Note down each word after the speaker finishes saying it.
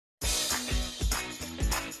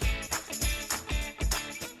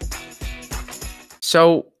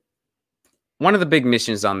So, one of the big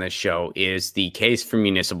missions on this show is the case for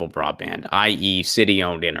municipal broadband, i.e.,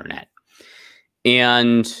 city-owned internet.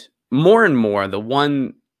 And more,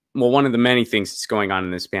 one of the many things that's going on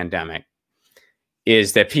in this pandemic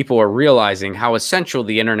is that people are realizing how essential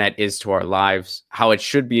the internet is to our lives, how it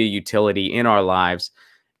should be a utility in our lives,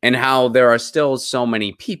 and how there are still so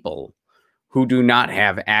many people who do not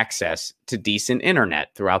have access to decent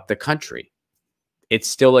internet throughout the country. It's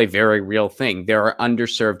still a very real thing. There are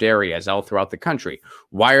underserved areas all throughout the country.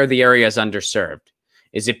 Why are the areas underserved?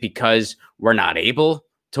 Is it because we're not able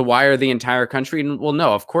to wire the entire country? Well,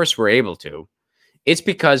 no, of course we're able to. It's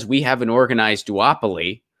because we have an organized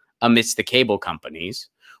duopoly amidst the cable companies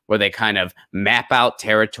where they kind of map out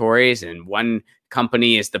territories, and one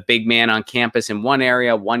company is the big man on campus in one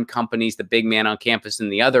area, one company is the big man on campus in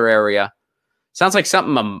the other area. Sounds like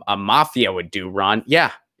something a mafia would do, Ron.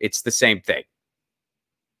 Yeah, it's the same thing.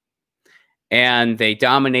 And they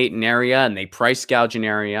dominate an area and they price gouge an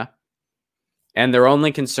area. And their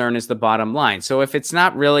only concern is the bottom line. So if it's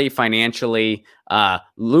not really financially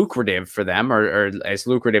lucrative for them, or as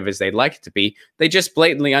lucrative as they'd like it to be, they just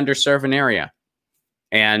blatantly underserve an area.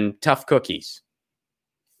 And tough cookies.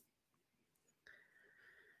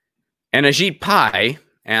 And Ajit Pai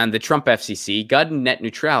and the Trump FCC gutted net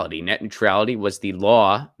neutrality. Net neutrality was the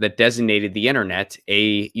law that designated the internet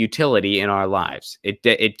a utility in our lives. It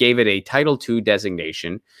gave it a Title II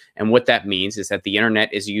designation. And what that means is that the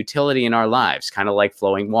internet is a utility in our lives, kind of like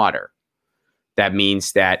flowing water. That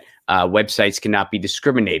means that websites cannot be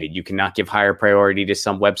discriminated. You cannot give higher priority to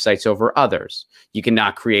some websites over others. You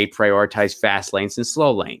cannot prioritize fast lanes and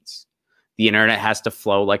slow lanes. The internet has to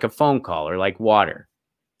flow like a phone call or like water.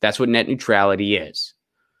 That's what net neutrality is.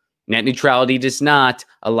 Net neutrality does not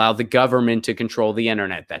allow the government to control the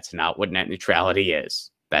internet. That's not what net neutrality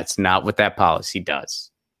is. That's not what that policy does.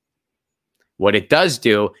 What it does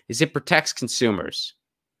do is it protects consumers.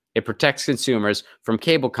 It protects consumers from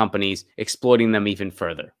cable companies exploiting them even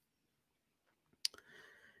further.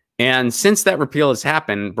 And since that repeal has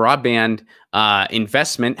happened, broadband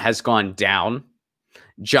investment has gone down.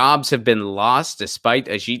 Jobs have been lost despite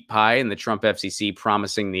Ajit Pai and the Trump FCC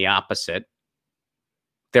promising the opposite.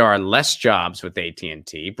 There are less jobs with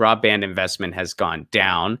AT&T. Broadband investment has gone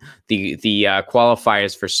down. The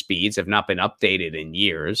qualifiers for speeds have not been updated in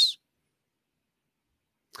years.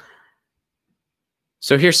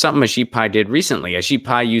 So here's something Ajit Pai did recently. Ajit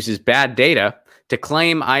Pai uses bad data to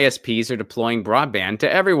claim ISPs are deploying broadband to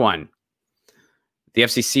everyone. The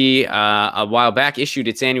FCC a while back issued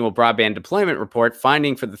its annual broadband deployment report,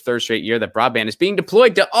 finding for the third straight year that broadband is being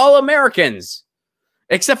deployed to all Americans,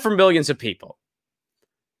 except for millions of people.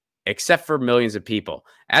 Except for millions of people.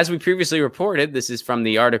 As we previously reported, this is from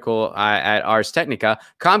the article at Ars Technica,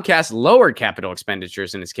 Comcast lowered capital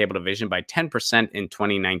expenditures in its cable division by 10% in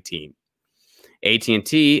 2019.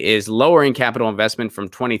 AT&T is lowering capital investment from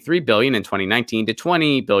 $23 billion in 2019 to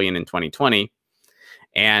 $20 billion in 2020.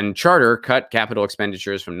 And Charter cut capital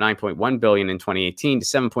expenditures from $9.1 billion in 2018 to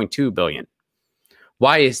 $7.2 billion.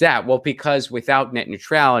 Why is that? Well, because without net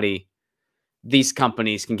neutrality, these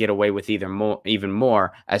companies can get away with even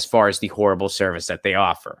more as far as the horrible service that they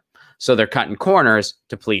offer. So they're cutting corners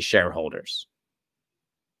to please shareholders.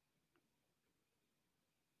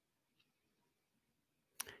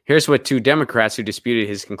 Here's what two Democrats who disputed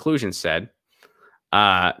his conclusions said.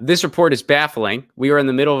 This report is baffling. We are in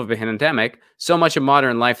the middle of a pandemic. So much of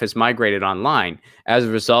modern life has migrated online. As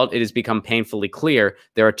a result, it has become painfully clear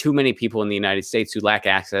there are too many people in the United States who lack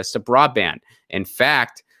access to broadband. In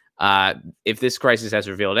fact, if this crisis has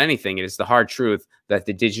revealed anything, it is the hard truth that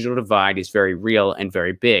the digital divide is very real and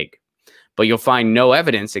very big. But you'll find no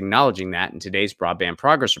evidence acknowledging that in today's broadband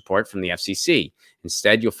progress report from the FCC.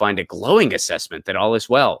 Instead, you'll find a glowing assessment that all is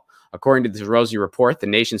well. According to the rosy report, the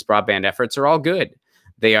nation's broadband efforts are all good.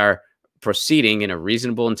 They are proceeding in a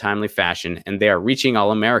reasonable and timely fashion, and they are reaching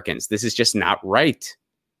all Americans. This is just not right.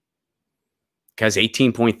 Because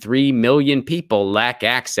 18.3 million people lack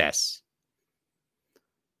access.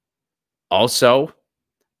 Also,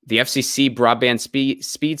 the FCC broadband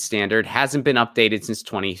speed standard hasn't been updated since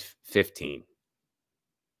 2015.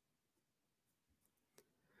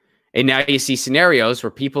 And now you see scenarios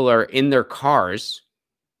where people are in their cars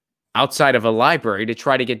outside of a library to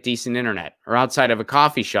try to get decent internet, or outside of a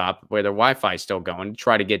coffee shop where their Wi-Fi is still going to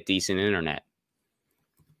try to get decent internet.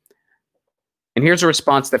 And here's a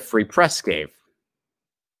response that Free Press gave.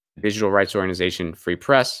 Digital rights organization Free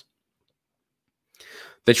Press.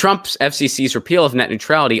 The Trump's FCC's repeal of net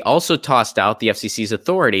neutrality also tossed out the FCC's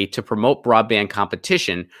authority to promote broadband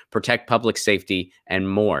competition, protect public safety, and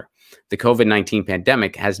more. The COVID-19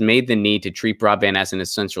 pandemic has made the need to treat broadband as an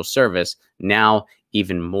essential service now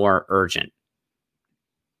even more urgent.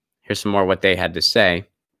 Here's some more what they had to say.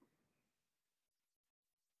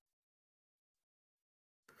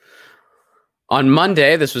 On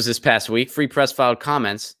Monday, this was this past week, Free Press filed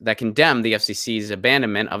comments that condemned the FCC's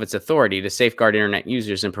abandonment of its authority to safeguard internet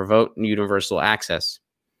users and promote universal access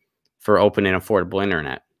for open and affordable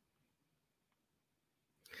internet.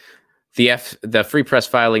 The Free Press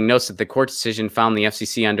filing notes that the court decision found the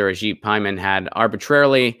FCC under Ajit Pai had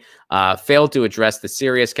arbitrarily failed to address the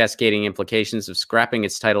serious cascading implications of scrapping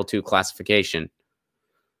its Title II classification.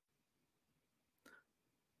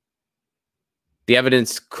 The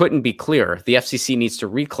evidence couldn't be clearer. The FCC needs to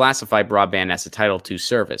reclassify broadband as a Title II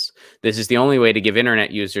service. This is the only way to give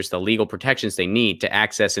internet users the legal protections they need to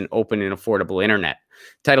access an open and affordable internet.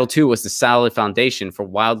 Title II was the solid foundation for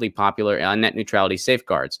wildly popular net neutrality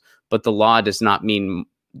safeguards, but the law does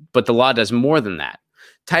more than that.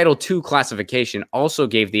 Title II classification also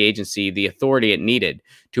gave the agency the authority it needed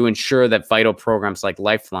to ensure that vital programs like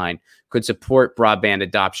Lifeline could support broadband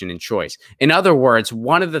adoption and choice. In other words,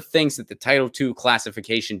 one of the things that the Title II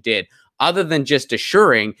classification did, other than just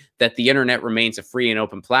assuring that the internet remains a free and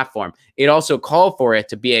open platform, it also called for it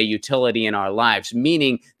to be a utility in our lives,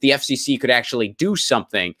 meaning the FCC could actually do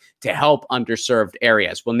something to help underserved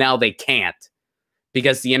areas. Well, now they can't,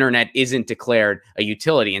 because the internet isn't declared a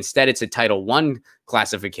utility. Instead, it's a Title I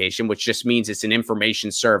classification, which just means it's an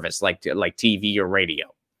information service like TV or radio.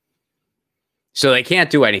 So they can't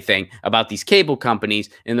do anything about these cable companies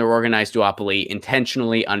and their organized duopoly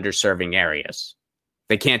intentionally underserving areas.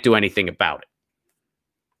 They can't do anything about it.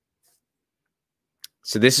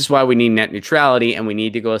 So this is why we need net neutrality, and we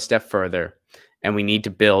need to go a step further, and we need to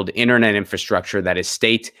build internet infrastructure that is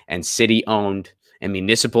state and city owned and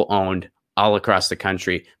municipal owned all across the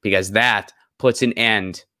country, because that puts an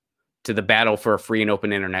end to the battle for a free and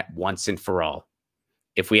open internet once and for all.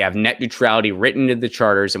 If we have net neutrality written into the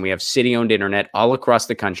charters and we have city-owned internet all across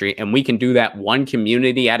the country, and we can do that one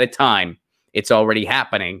community at a time, it's already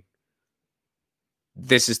happening.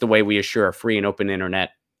 This is the way we assure a free and open internet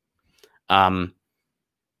for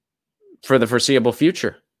the foreseeable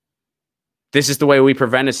future. This is the way we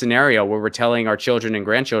prevent a scenario where we're telling our children and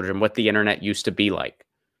grandchildren what the internet used to be like.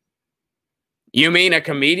 You mean a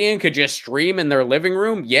comedian could just stream in their living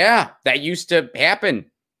room? Yeah, that used to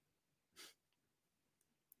happen.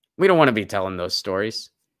 We don't want to be telling those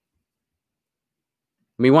stories.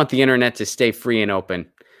 We want the internet to stay free and open.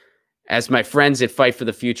 As my friends at Fight for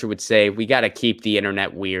the Future would say, we got to keep the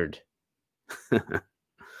internet weird.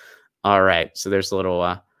 All right, so there's a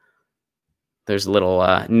little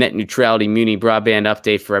net neutrality muni broadband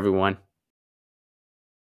update for everyone.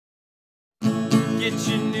 Get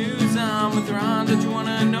your news on with Ron. Don't you want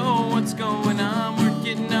to know what's going on? We're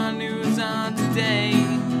getting our news on today.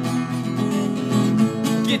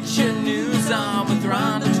 Get your news on with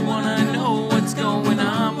Ron. Don't you want to know what's going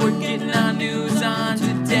on? We're getting our news on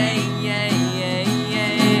today.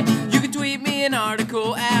 You can tweet me an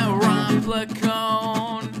article at Ron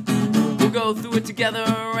Placone. We'll go through it together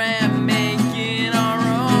and make it our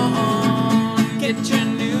own. Get your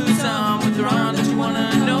news on with Ron. Don't you want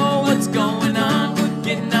to know what's going on? We're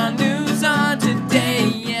getting